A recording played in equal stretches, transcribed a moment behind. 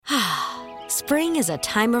Spring is a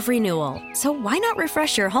time of renewal, so why not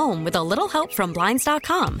refresh your home with a little help from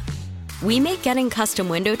Blinds.com? We make getting custom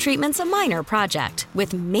window treatments a minor project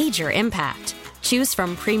with major impact. Choose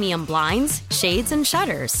from premium blinds, shades, and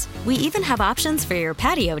shutters. We even have options for your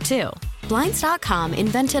patio, too. Blinds.com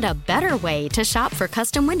invented a better way to shop for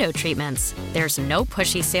custom window treatments. There's no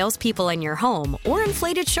pushy salespeople in your home or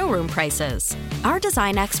inflated showroom prices. Our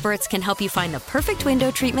design experts can help you find the perfect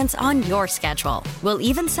window treatments on your schedule. We'll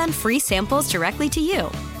even send free samples directly to you.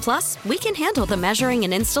 Plus, we can handle the measuring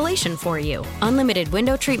and installation for you. Unlimited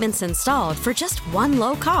window treatments installed for just one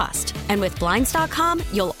low cost. And with Blinds.com,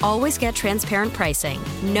 you'll always get transparent pricing.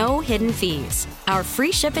 No hidden fees. Our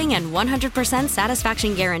free shipping and 100%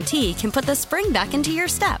 satisfaction guarantee can put the spring back into your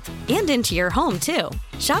step and into your home, too.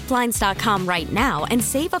 Shop Blinds.com right now and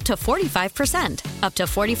save up to 45%. Up to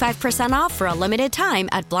 45% off for a limited time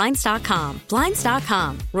at Blinds.com.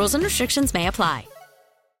 Blinds.com. Rules and restrictions may apply.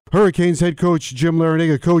 Hurricanes head coach Jim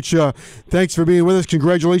Larrañaga. Coach, thanks for being with us.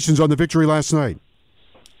 Congratulations on the victory last night.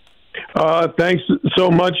 Thanks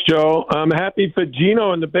so much, Joe. I'm happy for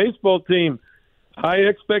Gino and the baseball team. High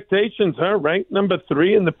expectations, huh? Ranked number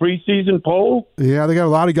 3 in the preseason poll. Yeah, they got a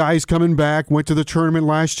lot of guys coming back. Went to the tournament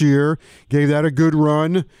last year, gave that a good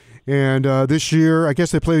run. And this year, I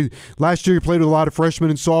guess last year you played with a lot of freshmen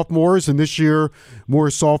and sophomores, and this year more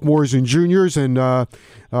sophomores and juniors. And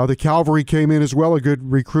the Cavalry came in as well, a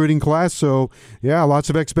good recruiting class. So, yeah,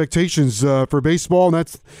 lots of expectations for baseball, and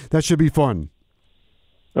that should be fun.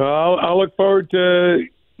 I'll look forward to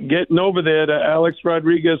getting over there to Alex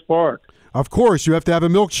Rodriguez Park. Of course, you have to have a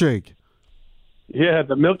milkshake. Yeah,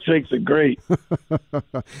 the milkshakes are great.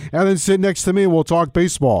 And then sit next to me and we'll talk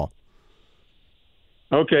baseball.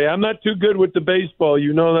 Okay, I'm not too good with the baseball,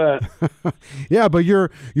 you know that. Yeah, but your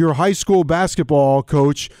high school basketball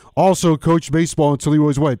coach also coached baseball until he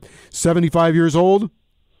was, 75 years old?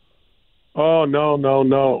 Oh,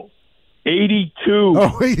 no. 82.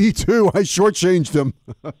 Oh, 82. I shortchanged him.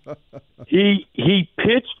 He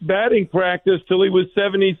pitched batting practice till he was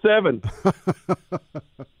 77.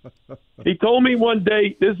 He told me one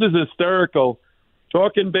day, this is hysterical,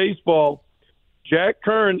 talking baseball, Jack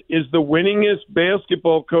Kern is the winningest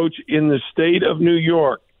basketball coach in the state of New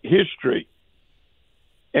York history.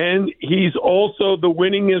 And he's also the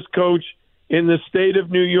winningest coach in the state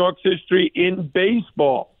of New York's history in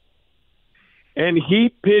baseball. And he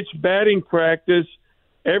pitched batting practice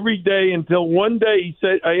every day until one day he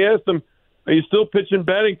said, I asked him, are you still pitching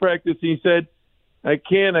batting practice? He said, I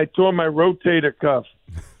can't. I tore my rotator cuff.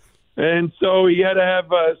 And so he had to have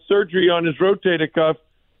surgery on his rotator cuff,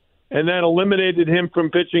 and that eliminated him from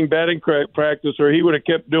pitching batting practice, or he would have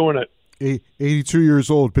kept doing it. 82 years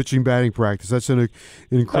old, pitching batting practice. That's an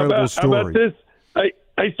incredible story. How about this?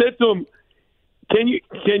 I said to him, can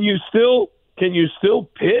you still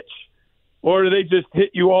pitch, or do they just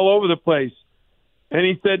hit you all over the place? And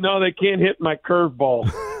he said, no, they can't hit my curveball.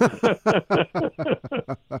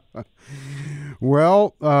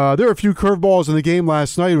 Well, there were a few curveballs in the game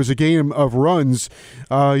last night. It was a game of runs.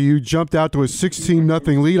 You jumped out to a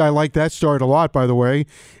 16-0 lead. I like that start a lot, by the way,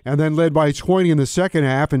 and then led by 20 in the second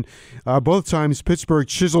half. And both times Pittsburgh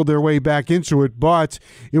chiseled their way back into it, but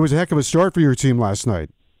it was a heck of a start for your team last night.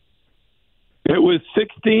 It was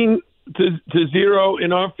 16-0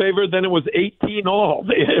 in our favor. Then it was 18-all.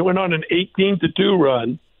 They went on an 18-2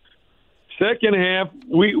 run. Second half,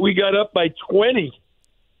 we got up by 20.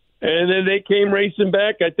 And then they came racing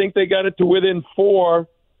back. I think they got it to within 4.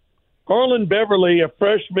 Harlan Beverly, a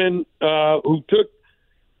freshman who took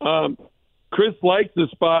Chris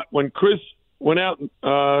Likes' spot when Chris went out,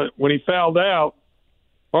 when he fouled out,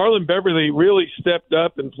 Harlan Beverly really stepped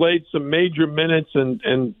up and played some major minutes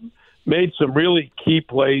and made some really key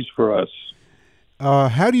plays for us.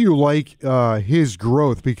 How do you like his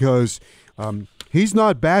growth? Because he's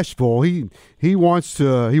not bashful. He wants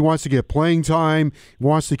to get playing time. He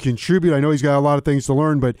wants to contribute. I know he's got a lot of things to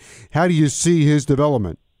learn, but how do you see his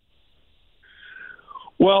development?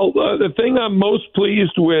 Well, the thing I'm most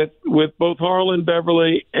pleased with both Harlan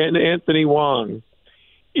Beverly and Anthony Wong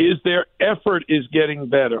is their effort is getting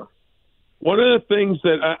better. One of the things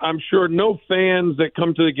that I'm sure no fans that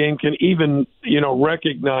come to the game can even,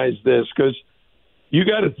 recognize this, because you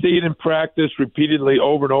got to see it in practice repeatedly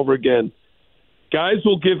over and over again. Guys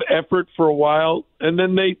will give effort for a while, and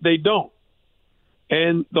then they don't.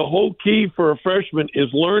 And the whole key for a freshman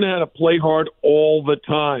is learn how to play hard all the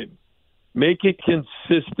time. Make it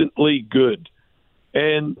consistently good.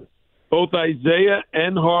 And both Isaiah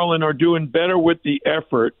and Harlan are doing better with the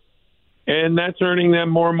effort, and that's earning them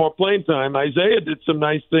more and more playing time. Isaiah did some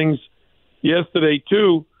nice things yesterday,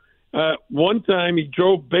 too. One time he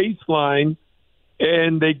drove baseline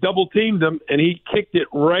and they double-teamed him, and he kicked it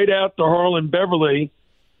right out to Harlan Beverly,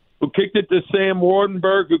 who kicked it to Sam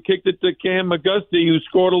Wardenberg, who kicked it to Cam McGusty, who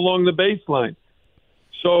scored along the baseline.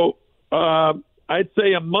 So I'd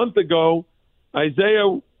say a month ago,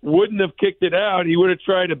 Isaiah wouldn't have kicked it out. He would have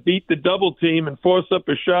tried to beat the double team and force up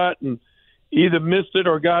a shot and either missed it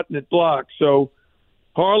or gotten it blocked. So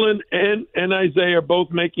Harlan and Isaiah are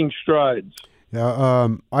both making strides.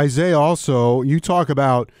 Yeah, Isaiah also, you talk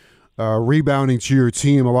about rebounding to your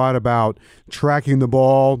team, a lot about tracking the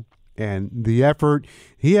ball and the effort.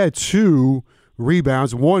 He had 2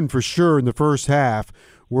 rebounds, one for sure in the first half,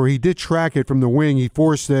 where he did track it from the wing. He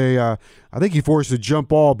forced I think he forced a jump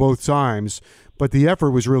ball both times, but the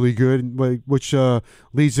effort was really good, which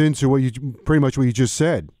leads into what you just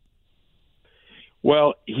said.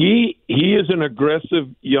 Well, he is an aggressive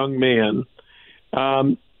young man.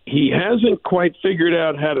 He hasn't quite figured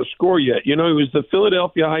out how to score yet. You know, he was the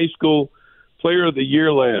Philadelphia High School Player of the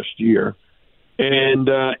Year last year, and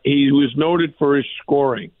he was noted for his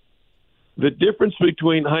scoring. The difference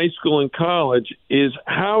between high school and college is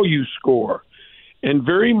how you score. And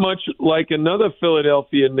very much like another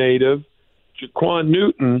Philadelphia native, Jaquan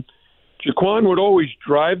Newton, Jaquan would always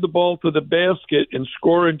drive the ball to the basket and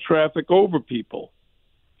score in traffic over people.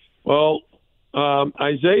 Well,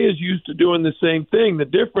 Isaiah's used to doing the same thing. The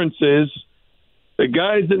difference is the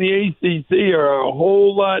guys in the ACC are a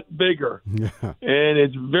whole lot bigger, and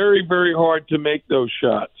it's very, very hard to make those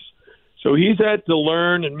shots. So he's had to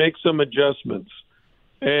learn and make some adjustments,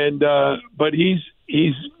 and but he's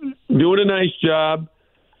doing a nice job.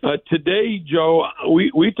 Today, Joe,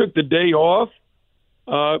 we took the day off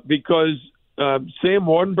because Sam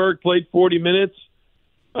Wardenberg played 40 minutes,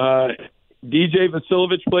 DJ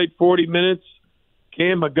Vasiljevic played 40 minutes,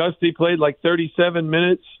 Cam McGusty played like 37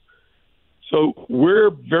 minutes. So we're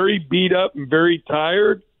very beat up and very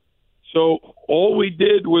tired. So all we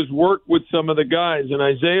did was work with some of the guys, and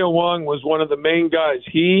Isaiah Wong was one of the main guys.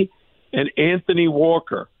 He and Anthony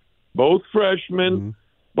Walker, both freshmen,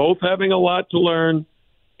 both having a lot to learn.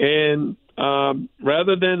 And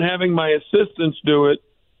rather than having my assistants do it,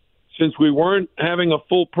 since we weren't having a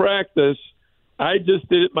full practice, I just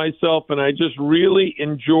did it myself, and I just really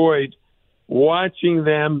enjoyed watching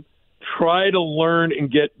them try to learn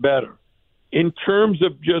and get better in terms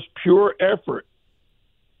of just pure effort.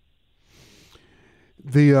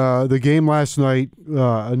 The game last night,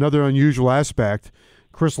 another unusual aspect,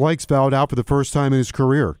 Chris Lykes fouled out for the first time in his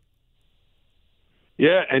career.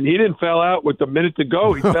 Yeah, and he didn't foul out with a minute to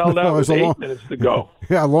go. He fouled out with 8 minutes to go.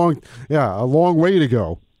 A long way to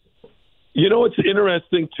go. You know what's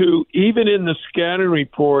interesting, too? Even in the scouting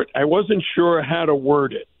report, I wasn't sure how to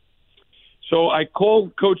word it. So I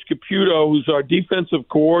called Coach Caputo, who's our defensive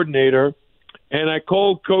coordinator, and I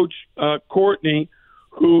called Coach Courtney,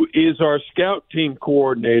 who is our scout team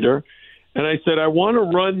coordinator, and I said, I want to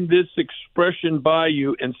run this expression by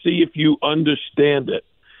you and see if you understand it.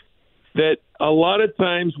 That a lot of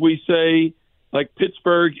times we say, like,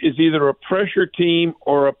 Pittsburgh is either a pressure team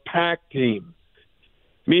or a pack team,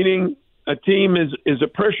 meaning a team is a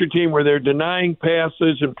pressure team where they're denying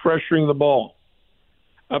passes and pressuring the ball.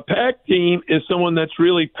 A pack team is someone that's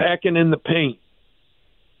really packing in the paint.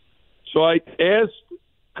 So I asked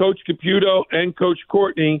Coach Caputo and Coach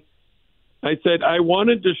Courtney, I said, I want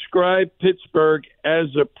to describe Pittsburgh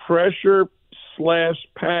as a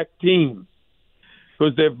pressure/pack team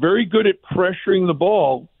because they're very good at pressuring the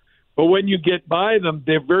ball, but when you get by them,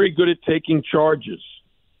 they're very good at taking charges.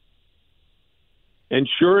 And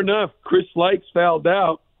sure enough, Chris Lykes fouled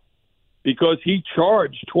out because he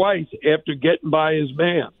charged twice after getting by his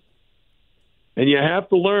man. And you have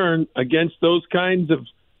to learn against those kinds of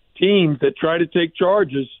teams that try to take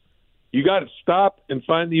charges, you got to stop and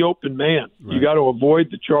find the open man. Right. You got to avoid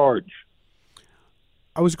the charge.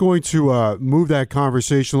 I was going to move that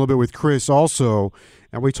conversation a little bit with Chris also,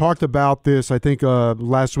 and we talked about this, I think,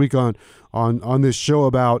 last week on this show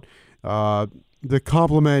about the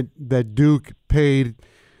compliment that Duke paid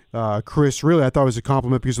Chris. Really, I thought it was a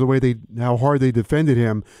compliment because of the way how hard they defended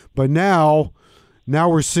him. But now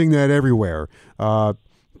we're seeing that everywhere.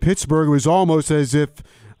 Pittsburgh was almost as if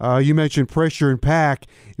you mentioned pressure and pack.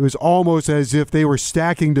 It was almost as if they were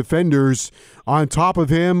stacking defenders on top of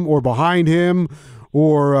him or behind him,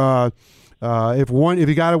 or if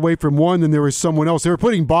he got away from one, then there was someone else. They were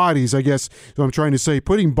putting bodies, I guess is what I'm trying to say,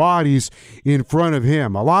 putting bodies in front of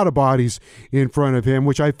him, a lot of bodies in front of him,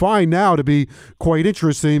 which I find now to be quite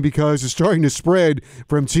interesting because it's starting to spread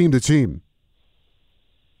from team to team.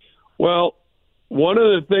 Well, one of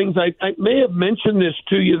the things, I may have mentioned this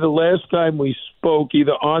to you the last time we spoke,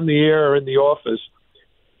 either on the air or in the office,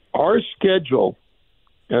 our schedule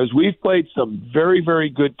as we've played some very, very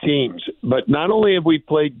good teams. But not only have we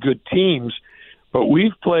played good teams, but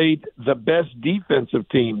we've played the best defensive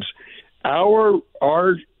teams. Our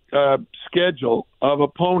schedule of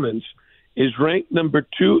opponents is ranked number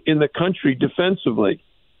 2 in the country defensively.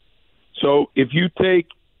 So if you take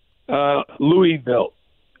Louisville,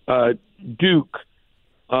 Duke,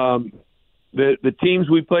 the teams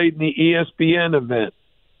we played in the ESPN event,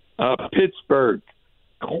 Pittsburgh,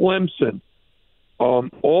 Clemson,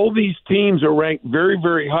 all these teams are ranked very,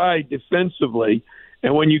 very high defensively.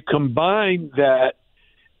 And when you combine that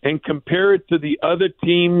and compare it to the other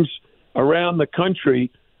teams around the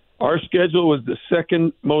country, our schedule was the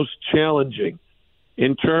second most challenging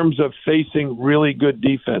in terms of facing really good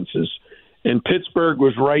defenses. And Pittsburgh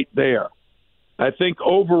was right there. I think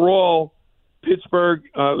overall, Pittsburgh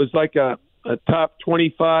was like a top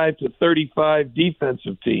 25 to 35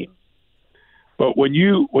 defensive team. But when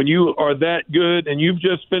you are that good and you've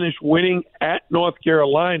just finished winning at North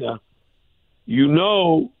Carolina, you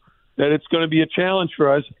know that it's going to be a challenge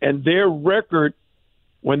for us. And their record,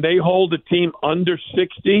 when they hold a team under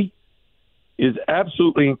 60, is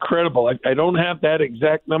absolutely incredible. I don't have that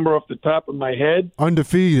exact number off the top of my head.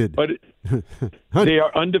 Undefeated. But they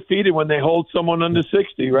are undefeated when they hold someone under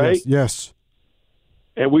 60, right? Yes.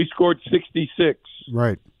 And we scored 66.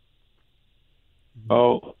 Right.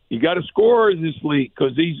 Oh, you got to score in this league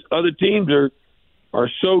because these other teams are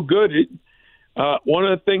so good. One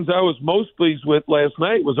of the things I was most pleased with last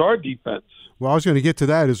night was our defense. Well, I was going to get to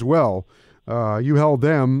that as well. You held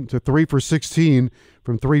them to 3 for 16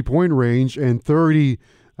 from three-point range and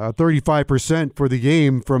 35% for the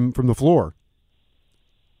game from the floor.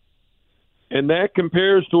 And that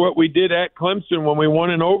compares to what we did at Clemson when we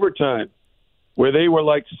won in overtime, where they were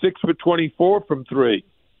like 6 for 24 from 3.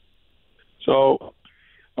 So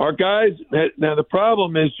our guys, now the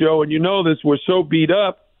problem is, Joe, and you know this, we're so beat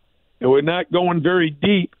up and we're not going very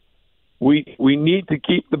deep. We need to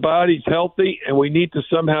keep the bodies healthy and we need to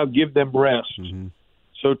somehow give them rest. Mm-hmm.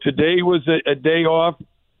 So today was a day off.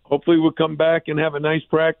 Hopefully we'll come back and have a nice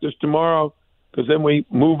practice tomorrow because then we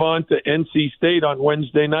move on to NC State on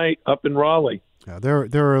Wednesday night up in Raleigh. There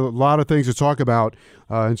are a lot of things to talk about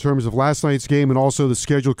in terms of last night's game and also the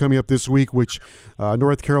schedule coming up this week, which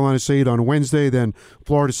North Carolina State on Wednesday, then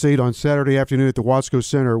Florida State on Saturday afternoon at the Watsco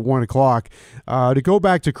Center at 1 o'clock. To go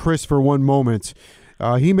back to Chris for one moment,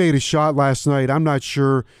 he made a shot last night. I'm not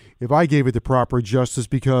sure if I gave it the proper justice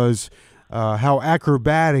because how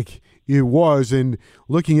acrobatic it was. And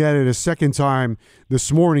looking at it a second time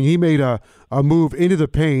this morning, he made a move into the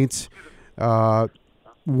paint,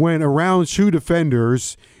 went around 2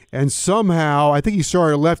 defenders, and somehow, I think he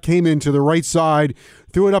started left, came into the right side,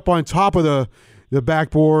 threw it up on top of the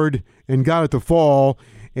backboard, and got it to fall.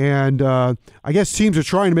 And I guess teams are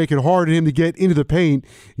trying to make it hard for him to get into the paint,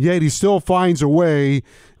 yet he still finds a way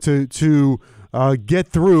to get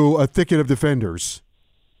through a thicket of defenders.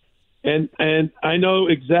 And I know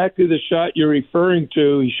exactly the shot you're referring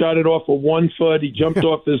to. He shot it off of 1 foot. He jumped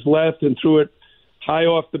off his left and threw it high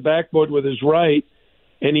off the backboard with his right.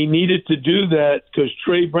 And he needed to do that because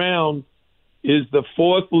Trey Brown is the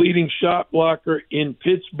 4th leading shot blocker in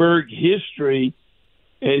Pittsburgh history.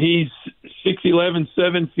 And he's 6'11",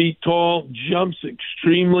 7 feet tall, jumps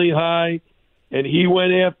extremely high. And he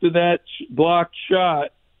went after that blocked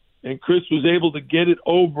shot, and Chris was able to get it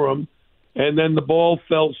over him. And then the ball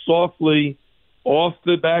fell softly off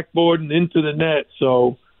the backboard and into the net.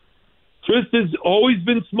 So Chris has always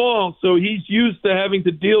been small, so he's used to having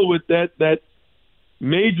to deal with that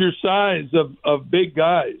major size of big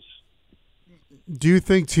guys. Do you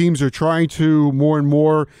think teams are trying to more and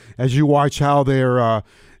more, as you watch how they're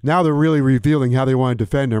now they're really revealing how they want to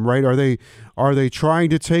defend him, right? Are they trying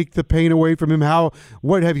to take the pain away from him?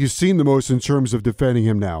 What have you seen the most in terms of defending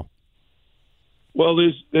him now? Well,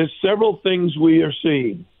 there's several things we are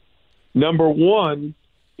seeing. Number one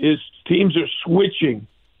is teams are switching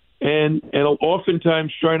and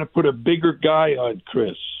oftentimes trying to put a bigger guy on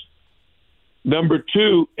Chris. Number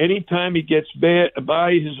two, anytime he gets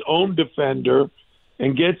by his own defender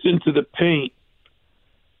and gets into the paint,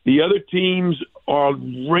 the other teams are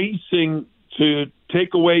racing to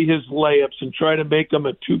take away his layups and try to make him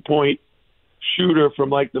a 2-point shooter from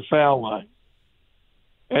like the foul line.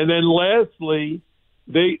 And then lastly,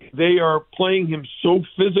 they are playing him so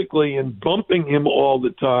physically and bumping him all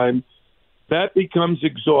the time, that becomes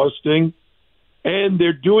exhausting. And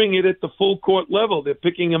they're doing it at the full court level. They're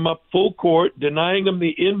picking him up full court, denying him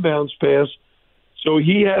the inbounds pass. So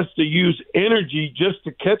he has to use energy just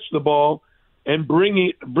to catch the ball and bring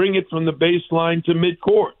it from the baseline to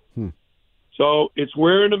midcourt. So it's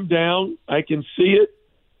wearing him down. I can see it.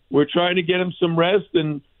 we're trying to get him some rest,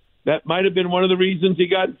 and that might have been one of the reasons he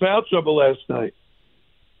got in foul trouble last night.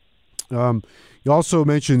 You also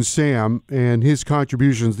mentioned Sam and his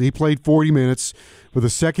contributions. He played 40 minutes for the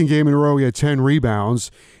second game in a row. He had 10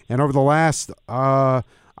 rebounds. And over the last, I'd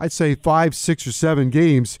say 5, 6, or 7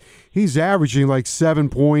 games, he's averaging like 7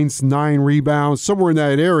 points, 9 rebounds, somewhere in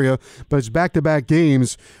that area. But it's back-to-back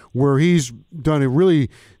games where he's done a really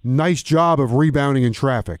nice job of rebounding in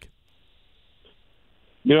traffic.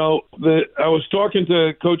 You know, I was talking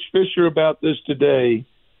to Coach Fisher about this today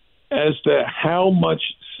as to how much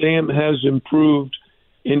Sam has improved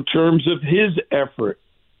in terms of his effort.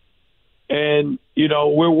 And, you know,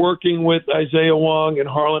 we're working with Isaiah Wong and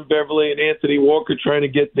Harlan Beverly and Anthony Walker trying to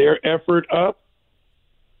get their effort up.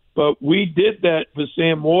 But we did that for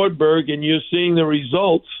Sam Wardberg, and you're seeing the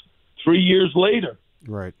results 3 years later.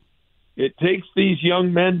 Right. It takes these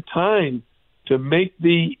young men time to make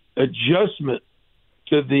the adjustment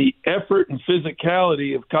to the effort and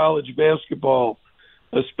physicality of college basketball,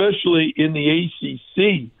 especially in the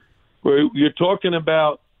ACC, where you're talking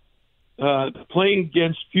about playing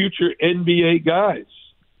against future NBA guys.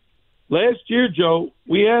 Last year, Joe,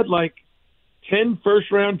 we had like 10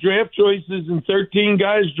 first-round draft choices and 13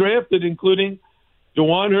 guys drafted, including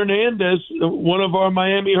DeJuan Hernandez, one of our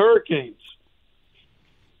Miami Hurricanes.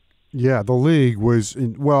 Yeah, the league was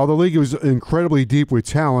incredibly deep with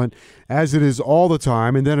talent, as it is all the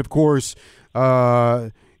time. And then, of course,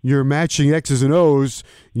 you're matching X's and O's,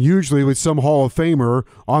 usually with some Hall of Famer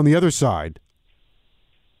on the other side.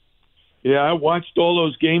 Yeah, I watched all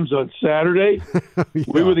those games on Saturday. Yeah.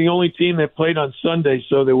 We were the only team that played on Sunday,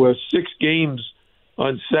 so there were 6 games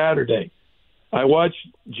on Saturday. I watched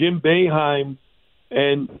Jim Boeheim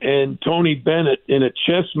and Tony Bennett in a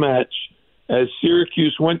chess match as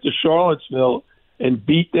Syracuse went to Charlottesville and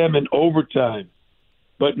beat them in overtime.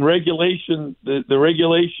 But in regulation, the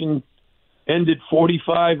regulation ended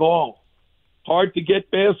 45-all. Hard to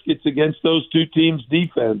get baskets against those two teams'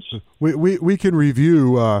 defense. We can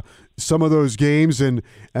review some of those games, and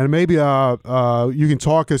maybe you can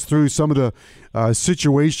talk us through some of the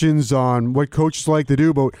situations on what coaches like to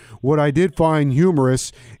do. But what I did find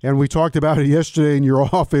humorous, and we talked about it yesterday in your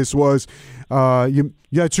office, was you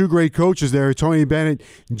got 2 great coaches there, Tony Bennett,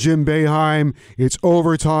 Jim Boeheim. It's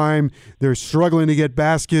overtime. They're struggling to get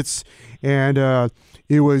baskets, and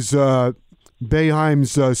it was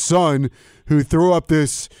Boeheim's son who threw up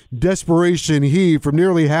this desperation heave from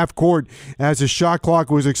nearly half court as the shot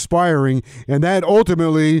clock was expiring, and that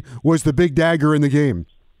ultimately was the big dagger in the game.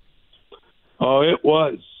 Oh, it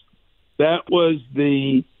was. That was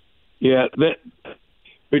that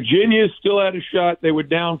Virginia still had a shot. They were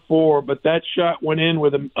down 4, but that shot went in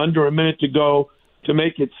with under a minute to go to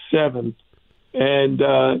make it 7,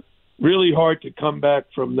 and really hard to come back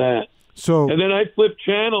from that. And then I flipped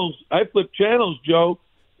channels, Joe,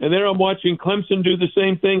 and there I'm watching Clemson do the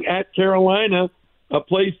same thing at Carolina, a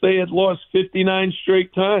place they had lost 59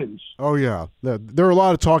 straight times. Oh yeah, there are a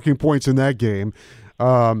lot of talking points in that game.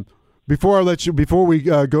 Before we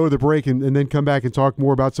go to the break and then come back and talk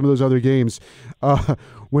more about some of those other games,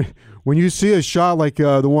 when you see a shot like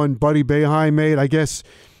the one Buddy Boeheim made, I guess.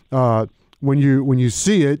 When you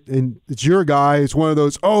see it and it's your guy, it's one of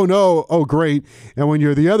those, oh no, oh great. And when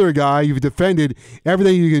you're the other guy, you've defended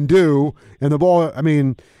everything you can do, and the ball, I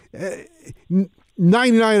mean,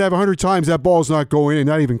 99 out of 100 times that ball's not going in,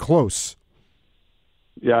 not even close.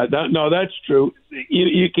 Yeah, that's true.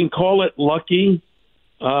 You can call it lucky,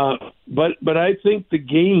 but I think the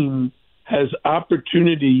game has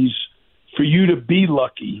opportunities for you to be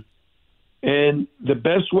lucky. And the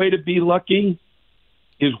best way to be lucky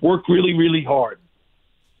is work really, really hard,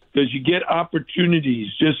 because you get opportunities.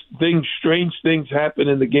 Just strange things happen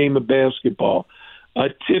in the game of basketball. A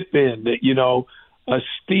tip in, a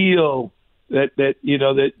steal that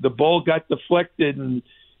the ball got deflected and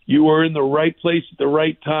you were in the right place at the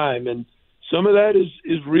right time. And some of that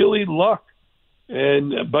is really luck.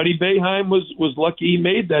 And Buddy Boeheim was lucky he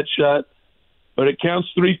made that shot, but it counts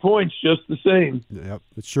 3 points just the same. Yep,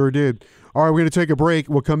 it sure did. All right, we're going to take a break.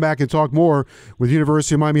 We'll come back and talk more with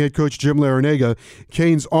University of Miami head coach Jim Larrañaga.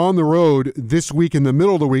 Canes on the road this week in the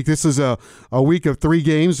middle of the week. This is a week of 3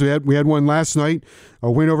 games. We had one last night, a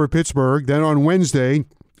win over Pittsburgh. Then on Wednesday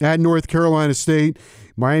at North Carolina State.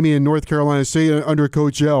 Miami and North Carolina State under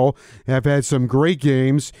Coach L have had some great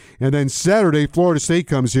games. And then Saturday, Florida State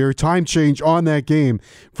comes here. Time change on that game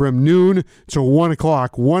from noon to 1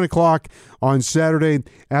 o'clock. 1 o'clock on Saturday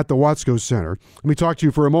at the Watsco Center. Let me talk to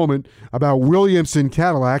you for a moment about Williamson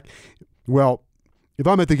Cadillac. Well, if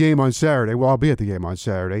I'm at the game on Saturday, well, I'll be at the game on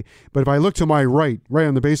Saturday, but if I look to my right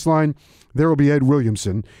on the baseline, there will be Ed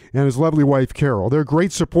Williamson and his lovely wife, Carol. They're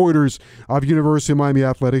great supporters of University of Miami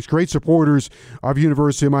athletics, great supporters of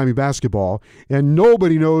University of Miami basketball, and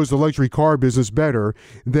nobody knows the luxury car business better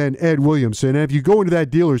than Ed Williamson. And if you go into that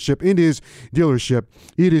dealership, in his dealership,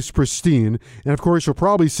 it is pristine. And, of course, you'll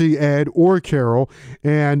probably see Ed or Carol,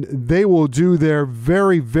 and they will do their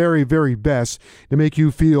very, very, very best to make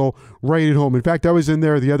you feel right at home. In fact, I was in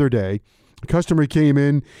there the other day. A customer came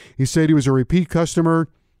in. He said he was a repeat customer.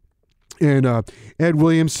 And Ed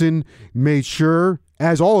Williamson made sure,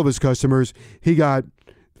 as all of his customers, he got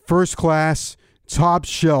first class, top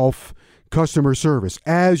shelf customer service,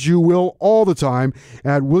 as you will all the time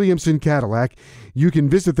at Williamson Cadillac. You can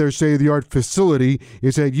visit their state-of-the-art facility.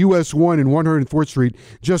 It's at US 1 and 104th Street,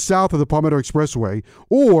 just south of the Palmetto Expressway.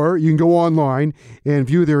 Or you can go online and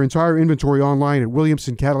view their entire inventory online at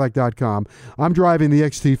WilliamsonCadillac.com. I'm driving the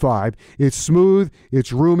XT5. It's smooth,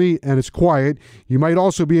 it's roomy, and it's quiet. You might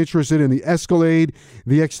also be interested in the Escalade,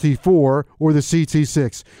 the XT4, or the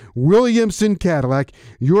CT6. Williamson Cadillac,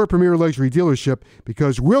 your premier luxury dealership,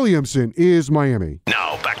 because Williamson is Miami.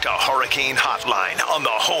 Now back to Hurricane Hotline on the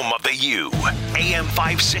home of the U. AM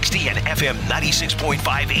 560 and FM 96.5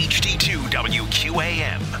 HD2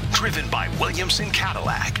 WQAM. Driven by Williamson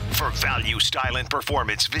Cadillac. For value, style, and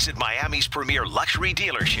performance, visit Miami's premier luxury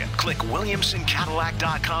dealership. Click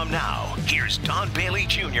WilliamsonCadillac.com now. Here's Don Bailey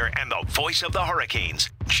Jr. and the voice of the Hurricanes,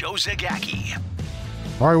 Joe Zagacki.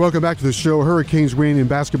 All right, welcome back to the show. Hurricanes win in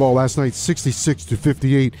basketball last night,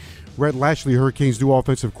 66-58. Rhett Lashley, Hurricanes' new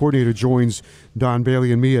offensive coordinator, joins Don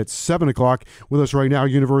Bailey and me at 7 o'clock. With us right now,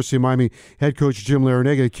 University of Miami head coach Jim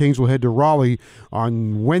Larrañaga. Canes will head to Raleigh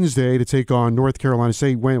on Wednesday to take on North Carolina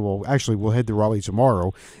State. Well, actually, we'll head to Raleigh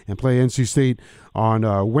tomorrow and play NC State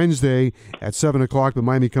on Wednesday at 7 o'clock. But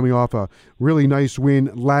Miami coming off a really nice win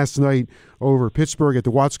last night over Pittsburgh at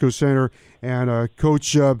the Watsco Center. And,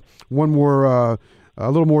 Coach, a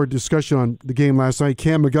little more discussion on the game last night.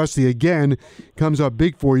 Cam McGusty, again, comes up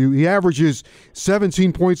big for you. He averages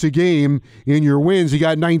 17 points a game in your wins. He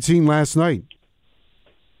got 19 last night.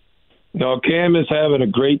 No, Cam is having a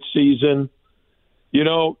great season. You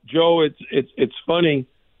know, Joe, it's funny.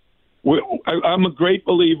 I'm a great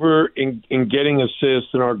believer in getting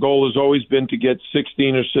assists, and our goal has always been to get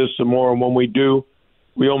 16 assists or more, and when we do,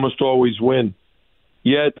 we almost always win.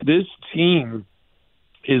 Yet this team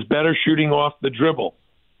is better shooting off the dribble.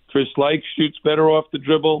 Chris Lykes shoots better off the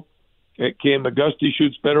dribble. Cam McGusty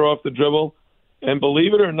shoots better off the dribble. And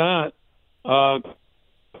believe it or not,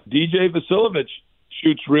 DJ Vasiljevic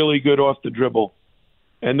shoots really good off the dribble.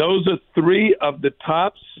 And those are three of the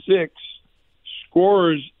top 6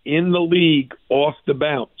 scorers in the league off the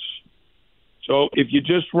bounce. So if you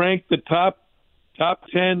just rank the top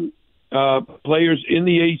 10 players in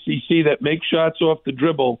the ACC that make shots off the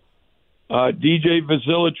dribble, DJ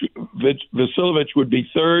Vasiljevic would be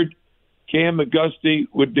 3rd. Cam McGusty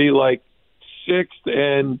would be like 6th,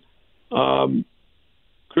 and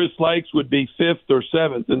Chris Lykes would be 5th or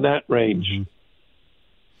 7th in that range. Mm-hmm.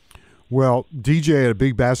 Well, DJ had a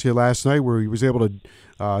big basket last night where he was able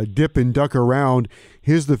to dip and duck around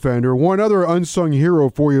his defender. One other unsung hero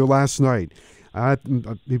for you last night.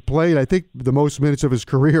 He played, I think, the most minutes of his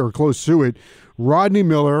career, or close to it. Rodney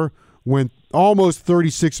Miller went almost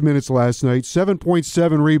 36 minutes last night,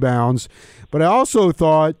 7.7 rebounds. But I also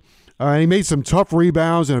thought he made some tough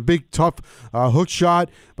rebounds and a big, tough hook shot.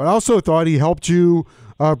 But I also thought he helped you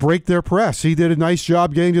break their press. He did a nice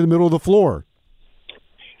job getting to the middle of the floor.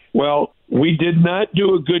 Well, we did not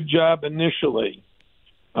do a good job initially.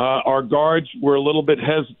 Our guards were a little bit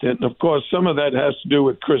hesitant. And, of course, some of that has to do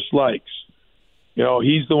with Chris Lykes. You know,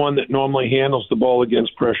 he's the one that normally handles the ball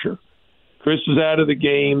against pressure. Chris is out of the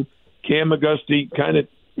game. Cam McGusty kind of,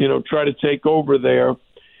 tried to take over there.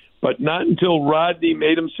 But not until Rodney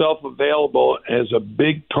made himself available as a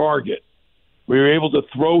big target, we were able to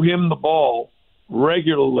throw him the ball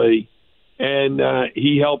regularly, and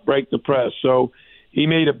he helped break the press. So he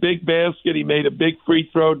made a big basket. He made a big free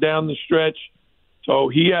throw down the stretch. So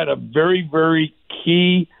he had a very, very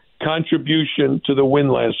key contribution to the win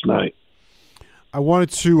last night. I wanted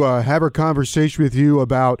to have a conversation with you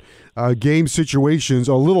about game situations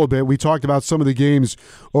a little bit. We talked about some of the games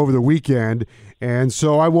over the weekend, and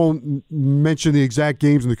so I won't mention the exact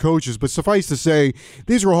games and the coaches, but suffice to say,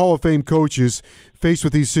 these were Hall of Fame coaches faced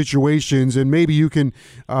with these situations, and maybe you can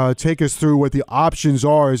take us through what the options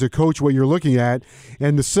are as a coach, what you're looking at.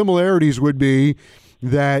 And the similarities would be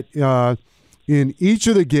that in each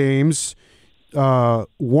of the games,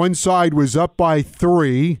 one side was up by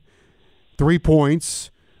 3 points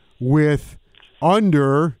with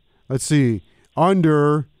under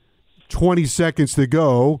under 20 seconds to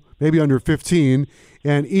go, maybe under 15,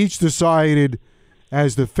 and each decided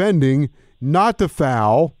as defending not to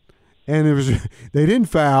foul, and they didn't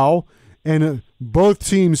foul, and both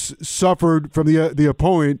teams suffered from the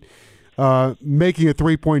opponent making a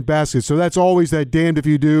three-point basket. So that's always that damned if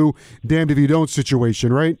you do, damned if you don't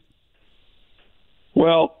situation, right?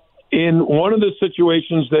 Well, in one of the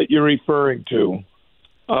situations that you're referring to,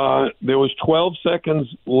 there was 12 seconds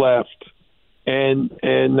left, and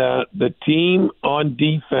the team on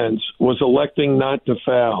defense was electing not to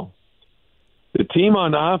foul. The team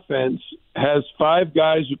on offense has 5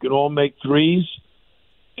 guys who can all make threes,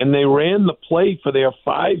 and they ran the play for their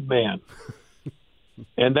 5-man.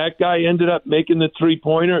 And that guy ended up making the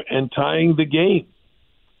three-pointer and tying the game.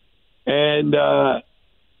 And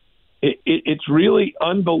it's really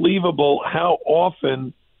unbelievable how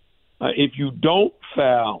often, if you don't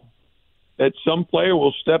foul, that some player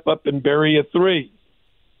will step up and bury a three.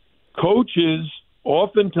 Coaches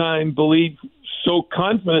oftentimes believe so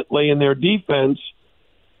confidently in their defense,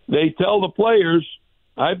 they tell the players,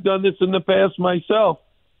 I've done this in the past myself,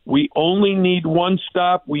 we only need one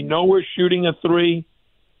stop. We know we're shooting a three.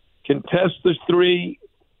 Contest the three.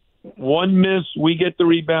 One miss, we get the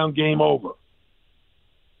rebound, game over.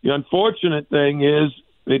 The unfortunate thing is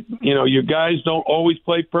that, your guys don't always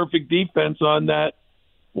play perfect defense on that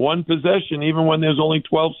one possession, even when there's only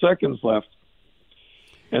 12 seconds left.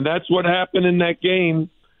 And that's what happened in that game.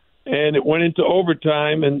 And it went into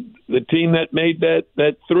overtime, and the team that made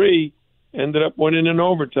that three ended up winning in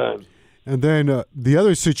overtime. And then the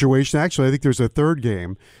other situation, actually, I think there's a third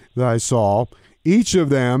game that I saw. Each of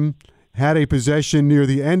them had a possession near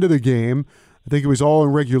the end of the game. I think it was all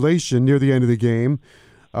in regulation near the end of the game.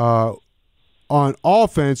 On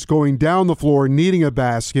offense, going down the floor, needing a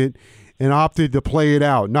basket, and opted to play it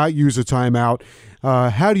out, not use a timeout.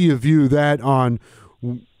 How do you view that on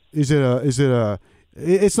 –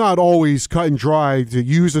 it's not always cut and dry to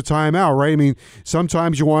use a timeout, right? I mean,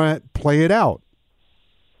 sometimes you want to play it out.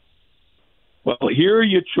 Well, here are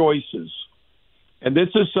your choices. And this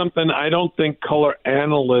is something I don't think color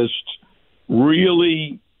analysts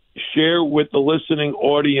really share with the listening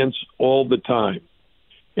audience all the time.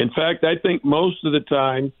 In fact, I think most of the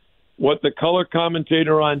time what the color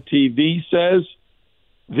commentator on TV says,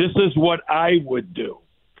 this is what I would do.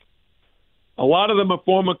 A lot of them are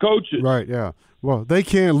former coaches. Right, yeah. Well, they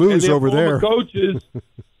can't lose over there. Coaches,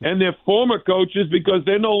 and they're former coaches because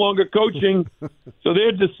they're no longer coaching, so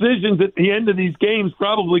their decisions at the end of these games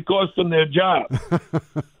probably cost them their job.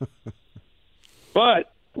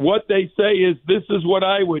 But what they say is, this is what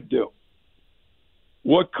I would do.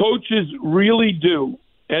 What coaches really do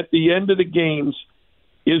at the end of the games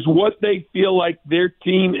is what they feel like their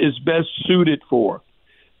team is best suited for.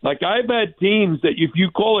 Like, I've had teams that if you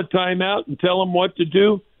call a timeout and tell them what to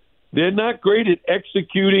do, they're not great at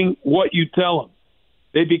executing what you tell them.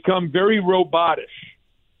 They become very robotish.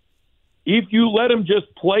 If you let them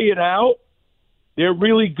just play it out, they're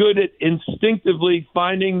really good at instinctively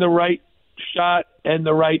finding the right shot and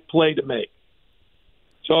the right play to make.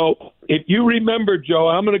 So if you remember, Joe,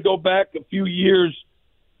 I'm going to go back a few years.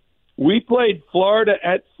 We played Florida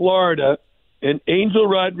at Florida, and Angel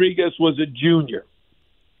Rodriguez was a junior.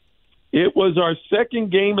 It was our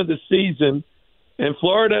second game of the season, and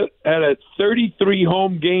Florida had a 33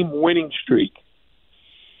 home game winning streak.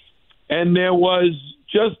 And there was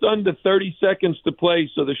just under 30 seconds to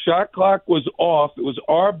play, so the shot clock was off. It was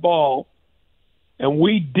our ball, and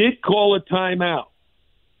we did call a timeout.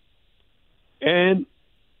 And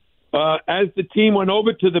as the team went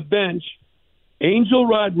over to the bench, Angel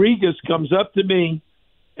Rodriguez comes up to me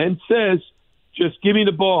and says, just give me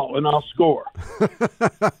the ball and I'll score.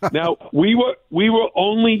 Now, we were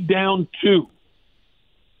only down 2.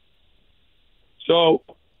 So,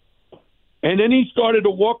 and then he started to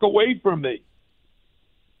walk away from me.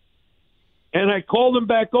 And I called him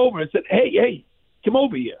back over and said, hey, come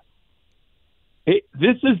over here. Hey,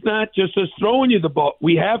 this is not just us throwing you the ball.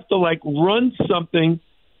 We have to, run something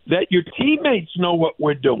that your teammates know what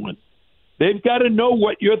we're doing. They've got to know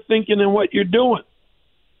what you're thinking and what you're doing.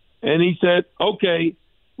 And he said, okay,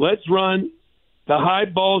 let's run the high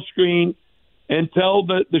ball screen and tell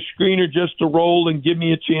the screener just to roll and give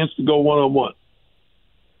me a chance to go one-on-one.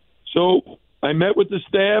 So I met with the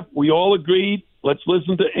staff. We all agreed, let's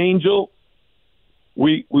listen to Angel.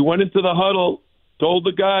 We went into the huddle, told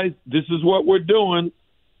the guys, this is what we're doing.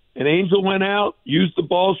 And Angel went out, used the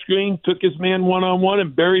ball screen, took his man one-on-one,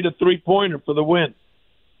 and buried a three-pointer for the win.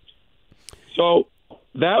 So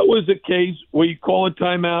that was a case where you call a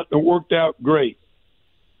timeout and it worked out great.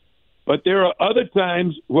 But there are other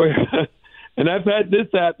times where, and I've had this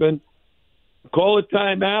happen, call a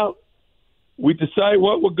timeout, we decide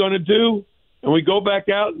what we're going to do, and we go back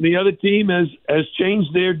out, and the other team has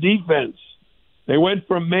changed their defense. They went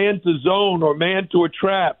from man to zone or man to a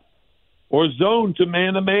trap or zone to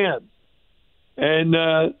man-to-man.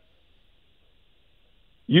 And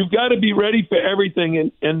you've got to be ready for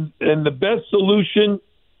everything, and the best solution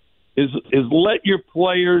is let your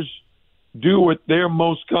players do what they're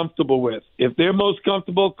most comfortable with. If they're most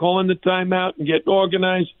comfortable calling the timeout and getting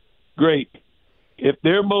organized, great. If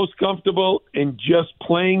they're most comfortable in just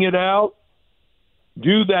playing it out,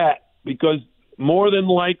 do that, because more than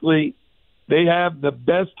likely they have the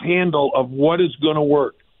best handle of what is going to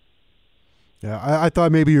work. Yeah, I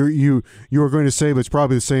thought maybe you were going to say, but it's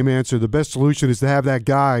probably the same answer. The best solution is to have that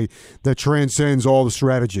guy that transcends all the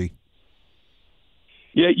strategy.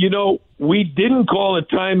 Yeah, we didn't call a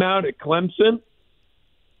timeout at Clemson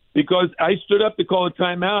because I stood up to call a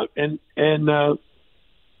timeout, and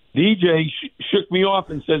DJ shook me off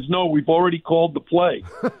and says, no, we've already called the play.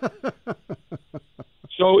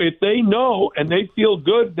 So if they know and they feel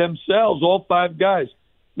good themselves, all 5 guys.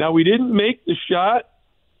 Now, we didn't make the shot,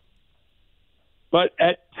 but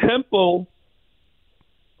at Temple,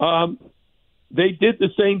 they did the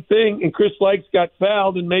same thing, and Chris Lykes got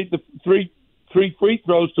fouled and made the three free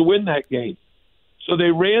throws to win that game. So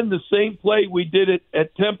they ran the same play we did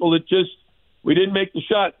at Temple. We didn't make the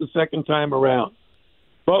shot the second time around.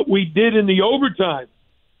 But we did in the overtime.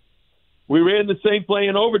 We ran the same play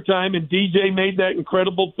in overtime, and DJ made that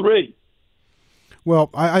incredible 3. Well,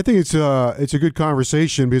 I think it's a good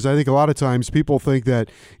conversation, because I think a lot of times people think that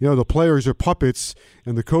the players are puppets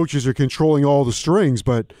and the coaches are controlling all the strings,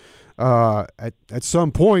 but at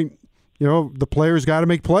some point, the players got to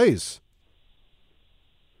make plays.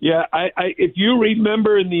 Yeah, if you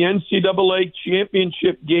remember in the NCAA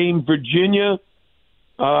championship game, Virginia,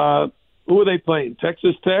 who were they playing?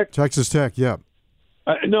 Texas Tech? Texas Tech, yeah.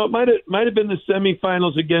 No, it might have been the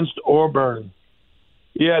semifinals against Auburn.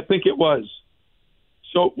 Yeah, I think it was.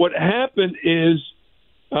 So what happened is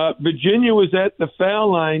Virginia was at the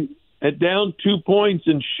foul line at down 2 points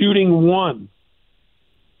and shooting 1.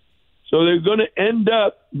 So they're going to end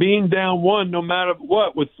up being down 1 no matter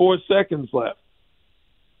what with 4 seconds left.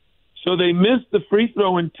 So they missed the free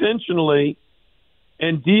throw intentionally,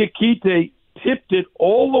 and Diakite tipped it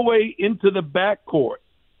all the way into the backcourt.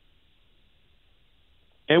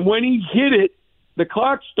 And when he hit it, the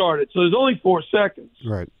clock started, so there's only 4 seconds.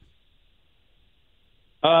 Right.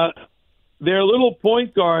 Their little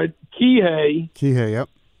point guard, Kihei, yep.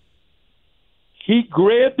 He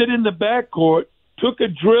grabbed it in the backcourt, took a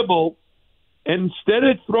dribble, and instead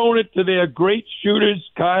of throwing it to their great shooters,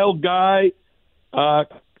 Kyle Guy, Ty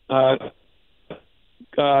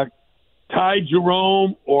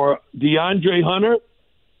Jerome, or DeAndre Hunter,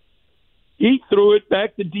 he threw it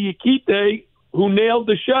back to Diakite, who nailed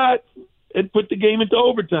the shot and put the game into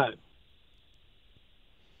overtime.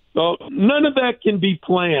 So none of that can be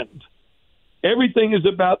planned. Everything is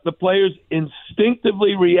about the players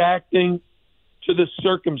instinctively reacting to the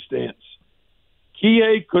circumstance.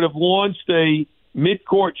 Kie could have launched a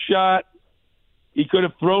midcourt shot. He could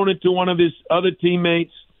have thrown it to one of his other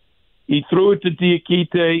teammates. He threw it to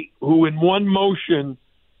Diakite, who in one motion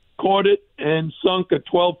caught it and sunk a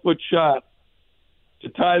 12-foot shot to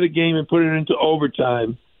tie the game and put it into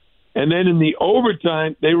overtime. And then in the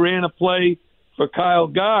overtime, they ran a play for Kyle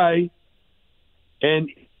Guy, and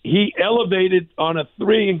he elevated on a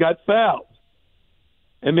 3 and got fouled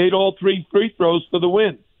and made all 3 free throws for the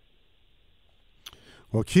win.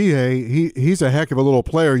 Well, Kihei, he's a heck of a little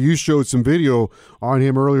player. You showed some video on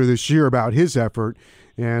him earlier this year about his effort,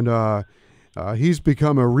 and he's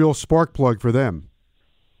become a real spark plug for them.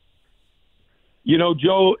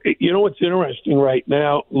 Joe, what's interesting right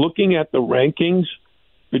now, looking at the rankings,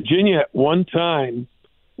 Virginia at one time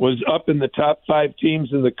was up in the top 5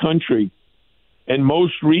 teams in the country. And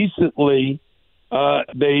most recently,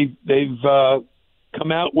 they've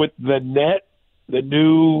come out with the NET, the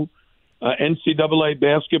new NCAA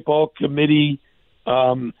basketball committee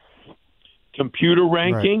computer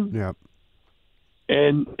ranking. Right. Yeah.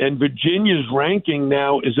 And Virginia's ranking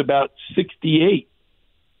now is about 68.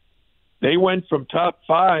 They went from top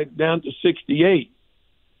 5 down to 68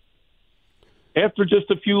 after just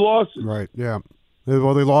a few losses. Right, yeah.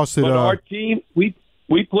 Well, they lost it. But our team, we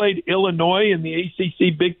played Illinois in the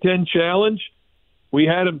ACC Big Ten Challenge. We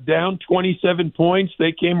had them down 27 points.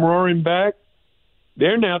 They came roaring back.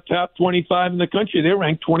 They're now top 25 in the country. They're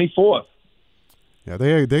ranked 24th. Yeah,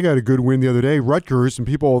 they got a good win the other day. Rutgers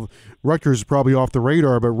is probably off the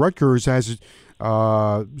radar, but Rutgers has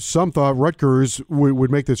some thought Rutgers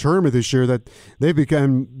would make the tournament this year. That they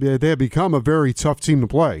have become a very tough team to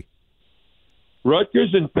play.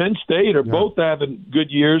 Rutgers and Penn State are both having good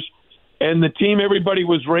years. And the team everybody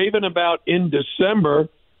was raving about in December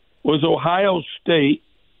was Ohio State.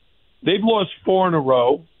 They've lost 4 in a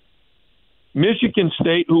row. Michigan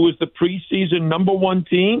State, who was the preseason number 1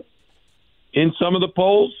 team in some of the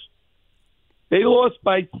polls, they lost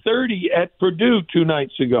by 30 at Purdue 2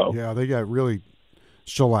 nights ago. Yeah, they got really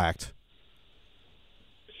shellacked.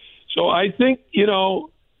 So I think,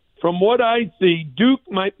 from what I see, Duke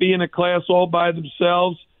might be in a class all by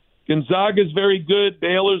themselves. Gonzaga's very good.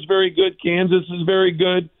 Baylor's very good. Kansas is very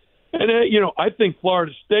good. And, I think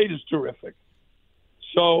Florida State is terrific.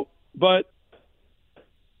 So, but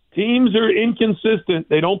teams are inconsistent.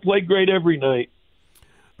 They don't play great every night.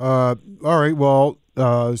 All right, well,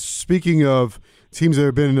 speaking of teams that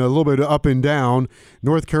have been a little bit up and down,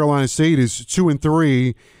 North Carolina State is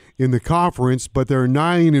 2-3 in the conference, but they're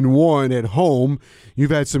 9-1 at home.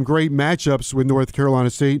 You've had some great matchups with North Carolina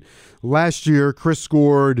State. Last year, Chris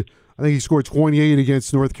scored 28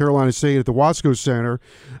 against North Carolina State at the Wasco Center.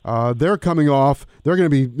 They're coming off. They're going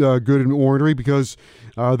to be good in ornery because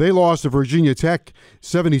they lost to Virginia Tech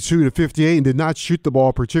 72-58 and did not shoot the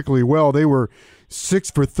ball particularly well. They were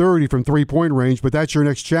 6 for 30 from three-point range, but that's your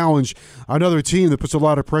next challenge. Another team that puts a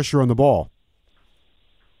lot of pressure on the ball.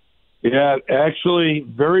 Yeah, actually,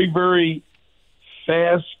 very, very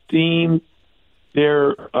fast team.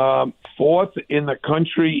 They're 4th in the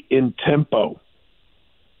country in tempo.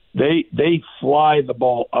 They fly the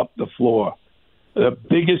ball up the floor. The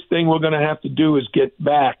biggest thing we're going to have to do is get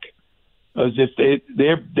back, as if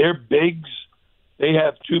they're bigs. They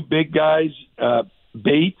have 2 big guys,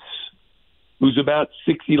 Bates, who's about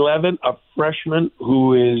 6'11", a freshman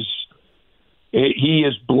who is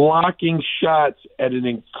blocking shots at an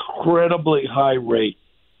incredibly high rate.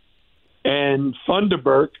 And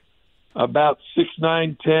Funderburk, about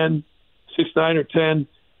 6'9" or 10,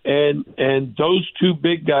 and those 2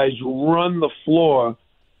 big guys run the floor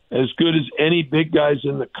as good as any big guys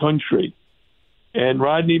in the country. And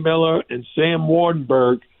Rodney Miller and Sam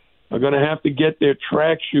Wardenberg are going to have to get their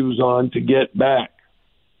track shoes on to get back.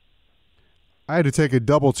 I had to take a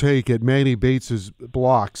double take at Manny Bates's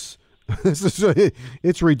blocks.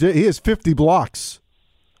 It's ridiculous. He has 50 blocks.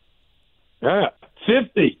 Yeah,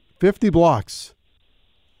 50. 50 blocks.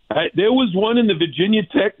 There was one in the Virginia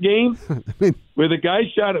Tech game where the guy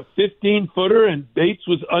shot a 15-footer and Bates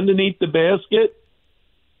was underneath the basket.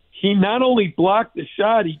 He not only blocked the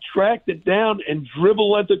shot, he tracked it down and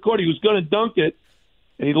dribbled at the court. He was going to dunk it,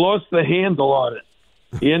 and he lost the handle on it.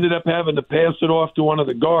 He ended up having to pass it off to one of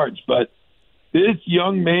the guards. But this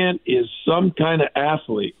young man is some kind of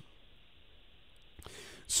athlete.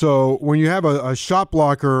 So when you have a shot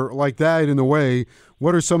blocker like that in the way,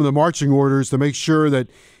 what are some of the marching orders to make sure that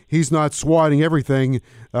he's not swatting everything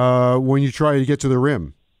when you try to get to the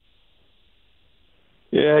rim?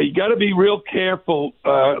 Yeah, you got to be real careful,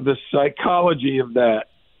 the psychology of that.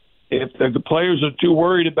 If the players are too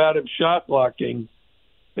worried about him shot blocking,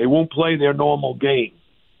 they won't play their normal game.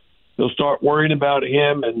 They'll start worrying about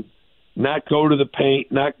him and not go to the paint,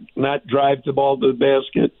 not drive the ball to the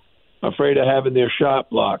basket, afraid of having their shot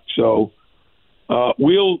blocked. So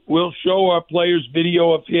we'll show our players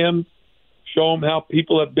video of him, show them how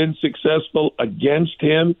people have been successful against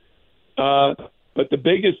him. But the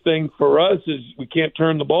biggest thing for us is we can't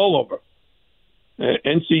turn the ball over.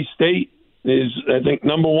 NC State is, I think,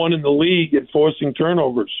 number 1 in the league at forcing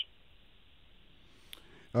turnovers.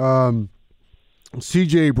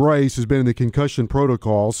 C.J. Bryce has been in the concussion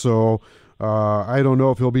protocol, so I don't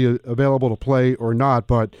know if he'll be available to play or not,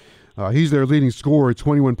 but he's their leading scorer at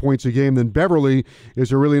 21 points a game. Then Beverly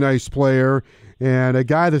is a really nice player and a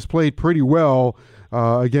guy that's played pretty well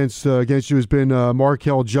against you has been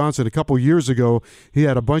Markel Johnson. A couple years ago, he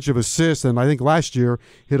had a bunch of assists, and I think last year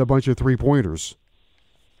hit a bunch of three-pointers.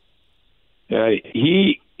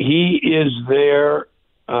 He is their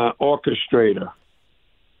orchestrator,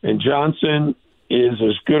 and Johnson is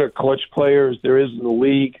as good a clutch player as there is in the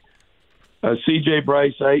league. C.J.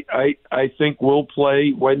 Bryce, I think will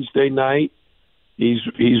play Wednesday night. He's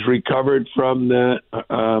recovered from the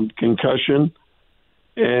concussion,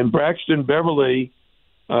 and Braxton Beverly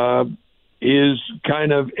is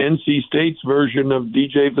kind of NC State's version of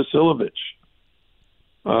DJ Vasiljevic.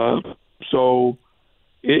 So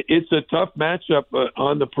it's a tough matchup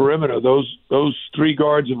on the perimeter. Those 3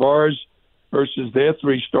 guards of ours versus their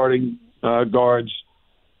 3 starting guards.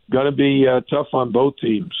 Going to be tough on both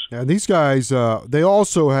teams. And these guys, they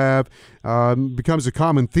also have, becomes a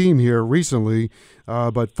common theme here recently,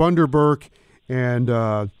 but Funderburk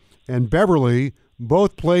and Beverly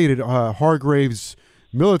both played at Hargraves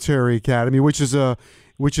Military Academy, which is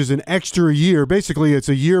which is an extra year. Basically, it's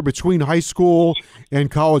a year between high school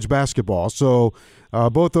and college basketball. So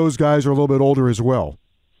both those guys are a little bit older as well.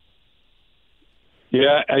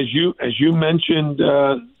 Yeah, as you mentioned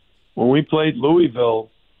when we played Louisville,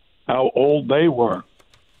 how old they were,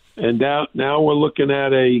 and now we're looking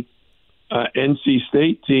at a NC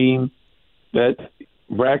State team that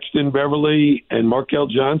Braxton Beverly and Markel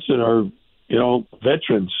Johnson are,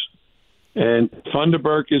 veterans, and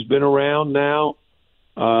Thunderberg has been around now.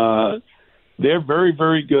 They're very,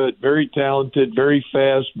 very good, very talented, very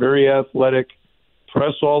fast, very athletic,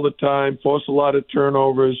 press all the time, force a lot of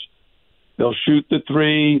turnovers. They'll shoot the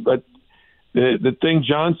three, but the thing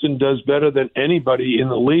Johnson does better than anybody in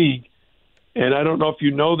the league, and I don't know if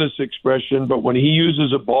you know this expression, but when he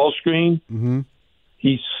uses a ball screen,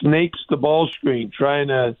 he snakes the ball screen, trying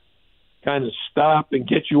to kind of stop and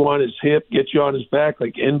get you on his hip, get you on his back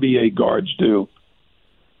like NBA guards do.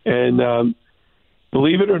 And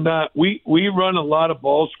believe it or not, we run a lot of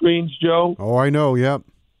ball screens, Joe. Oh, I know, yep.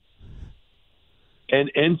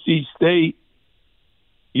 And NC State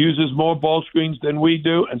uses more ball screens than we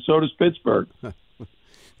do, and so does Pittsburgh.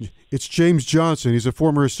 It's James Johnson. He's a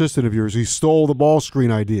former assistant of yours. He stole the ball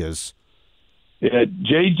screen ideas. Yeah,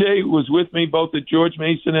 JJ was with me both at George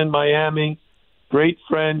Mason and Miami. Great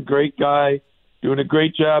friend, great guy, doing a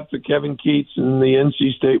great job for Kevin Keats and the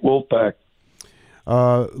NC State Wolfpack.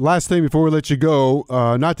 Last thing before we let you go,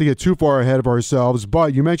 not to get too far ahead of ourselves,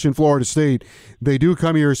 but you mentioned Florida State. They do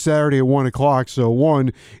come here Saturday at 1 o'clock. So,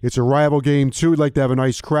 one, it's a rival game. Two, we'd like to have a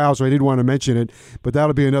nice crowd, so I did want to mention it. But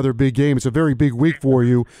that'll be another big game. It's a very big week for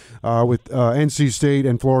you with NC State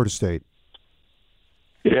and Florida State.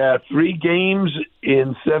 Yeah, 3 games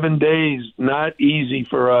in 7 days, not easy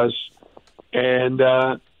for us. And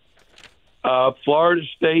Florida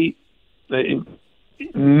State, it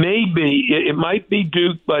might be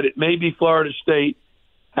Duke, but it may be Florida State,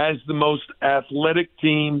 has the most athletic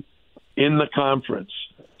team in the conference.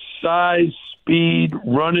 Size, speed,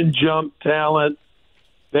 run and jump talent.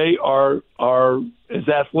 They are as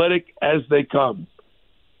athletic as they come.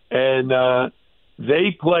 And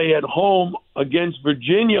they play at home against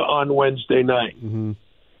Virginia on Wednesday night.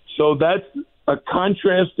 So that's a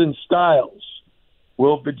contrast in styles.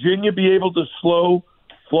 Will Virginia be able to slow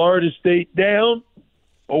Florida State down?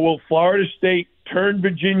 Or will Florida State turn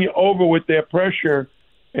Virginia over with their pressure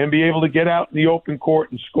and be able to get out in the open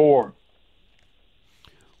court and score?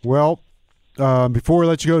 Well, before we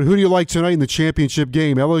let you go, who do you like tonight in the championship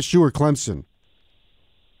game, LSU or Clemson?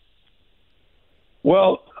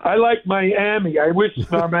 Well, I like Miami. I wish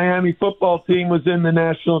our Miami football team was in the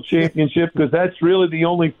national championship because that's really the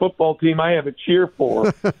only football team I have a cheer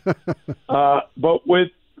for. But with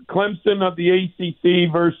Clemson of the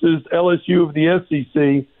ACC versus LSU of the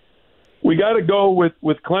SEC, we got to go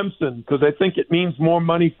with Clemson because I think it means more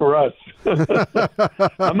money for us.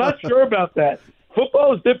 I'm not sure about that.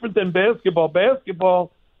 Football is different than basketball.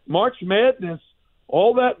 Basketball, March Madness,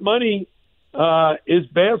 all that money is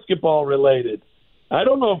basketball related. I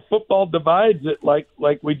don't know if football divides it like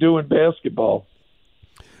we do in basketball.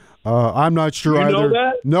 I'm not sure either. You know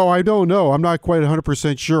that? No, I don't know. I'm not quite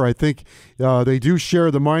 100% sure. I think they do share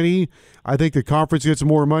the money. I think the conference gets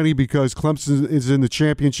more money because Clemson is in the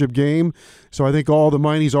championship game. So I think all the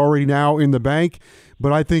money's already now in the bank.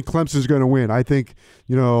 But I think Clemson's going to win. I think,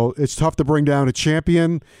 it's tough to bring down a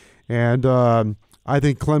champion. And I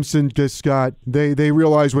think Clemson just they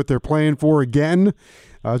realize what they're playing for again.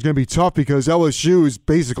 It's going to be tough because LSU is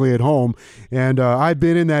basically at home. And I've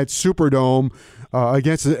been in that Superdome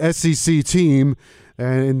against the SEC team,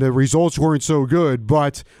 and the results weren't so good.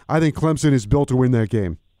 But I think Clemson is built to win that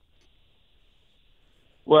game.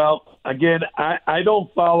 Well, again, I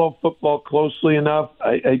don't follow football closely enough.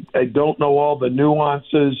 I don't know all the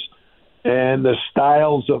nuances and the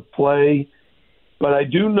styles of play. But I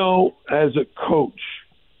do know as a coach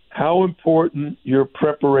how important your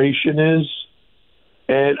preparation is.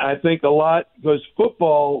 And I think a lot, because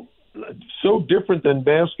football is so different than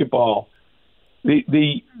basketball.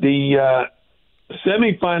 The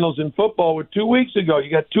semifinals in football were 2 weeks ago.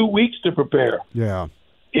 You got 2 weeks to prepare. Yeah.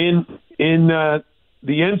 In the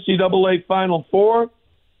NCAA Final Four,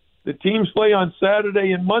 the teams play on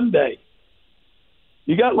Saturday and Monday.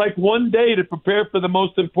 You got like 1 day to prepare for the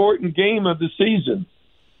most important game of the season.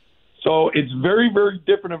 So it's very, very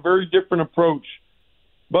different, a very different approach.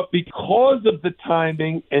 But because of the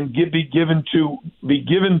timing and be given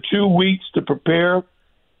 2 weeks to prepare,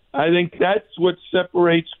 I think that's what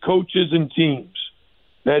separates coaches and teams.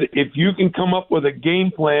 That if you can come up with a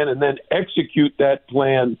game plan and then execute that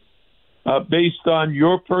plan based on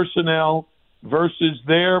your personnel versus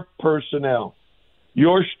their personnel,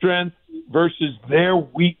 your strength versus their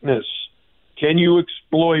weakness. Can you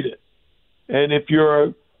exploit it? And if you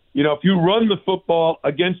run the football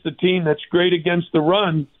against a team that's great against the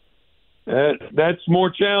run, that's more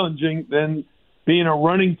challenging than being a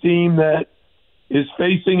running team that is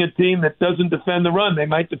facing a team that doesn't defend the run. They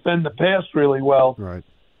might defend the pass really well. Right.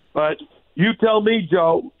 But you tell me,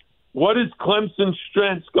 Joe, what is Clemson's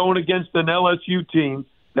strengths going against an LSU team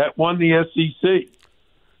that won the SEC?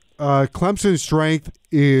 Clemson's strength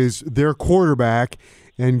is their quarterback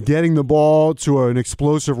and getting the ball to an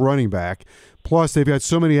explosive running back. Plus, they've got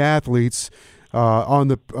so many athletes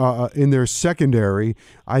in their secondary.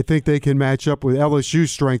 I think they can match up with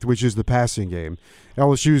LSU's strength, which is the passing game.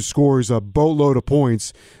 LSU scores a boatload of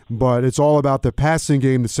points, but it's all about the passing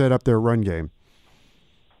game to set up their run game.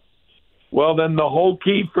 Well, then the whole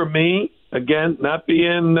key for me, again, not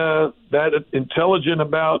being that intelligent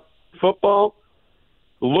about football,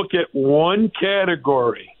 look at one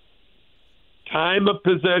category: time of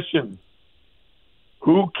possession.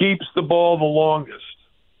 Who keeps the ball the longest?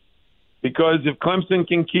 Because if Clemson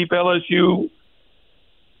can keep LSU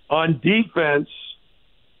on defense,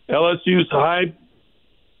 LSU's high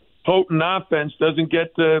potent offense doesn't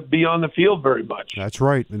get to be on the field very much. That's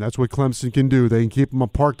right, and that's what Clemson can do. They can keep them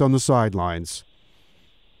parked on the sidelines.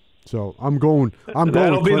 So I'm going That'll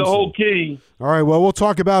be Clemson. The whole key. All right, well, we'll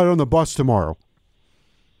talk about it on the bus tomorrow.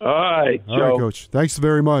 All right, Joe. All right, Coach. Thanks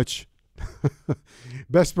very much.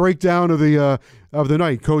 Best breakdown of the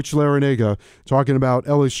night, Coach Larrañaga, talking about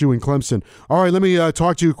LSU and Clemson. All right, let me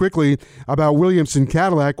talk to you quickly about Williamson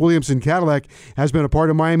Cadillac. Williamson Cadillac has been a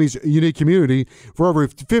part of Miami's unique community for over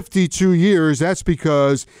 52 years. That's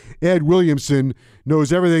because Ed Williamson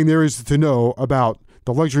knows everything there is to know about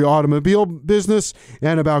the luxury automobile business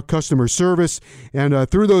and about customer service. And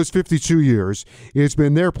through those 52 years, it's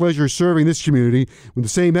been their pleasure serving this community with the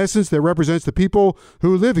same essence that represents the people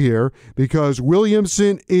who live here, because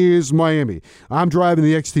Williamson is Miami. I'm driving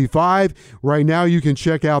the XT5. Right now, you can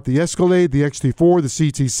check out the Escalade, the XT4, the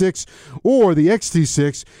CT6, or the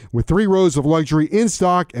XT6 with 3 rows of luxury in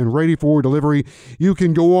stock and ready for delivery. You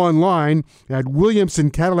can go online at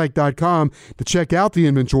WilliamsonCadillac.com to check out the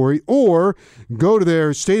inventory, or go to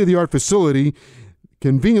their state-of-the-art facility,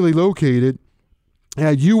 conveniently located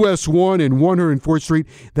at US 1 and 104th Street.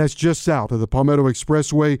 That's just south of the Palmetto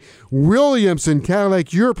Expressway. Williamson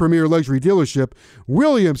Cadillac, your premier luxury dealership.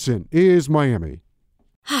 Williamson is Miami.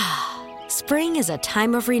 Spring is a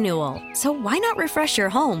time of renewal, so why not refresh your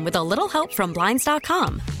home with a little help from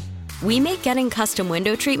Blinds.com? We make getting custom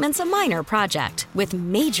window treatments a minor project with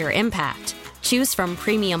major impact. Choose from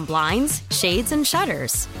premium blinds, shades, and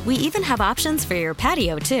shutters. We even have options for your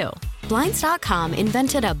patio, too. Blinds.com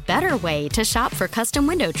invented a better way to shop for custom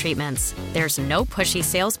window treatments. There's no pushy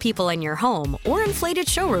salespeople in your home or inflated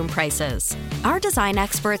showroom prices. Our design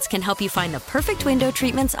experts can help you find the perfect window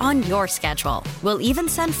treatments on your schedule. We'll even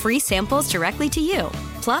send free samples directly to you.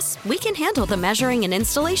 Plus, we can handle the measuring and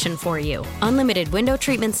installation for you. Unlimited window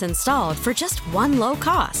treatments installed for just one low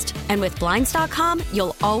cost. And with Blinds.com,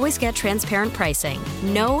 you'll always get transparent pricing.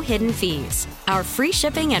 No hidden fees. Our free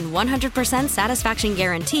shipping and 100% satisfaction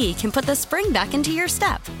guarantee can put the spring back into your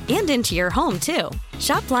step and into your home, too.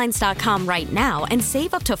 Shop Blinds.com right now and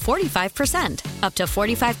save up to 45%. Up to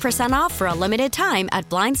 45% off for a limited time at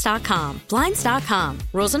Blinds.com. Blinds.com.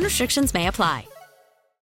 Rules and restrictions may apply.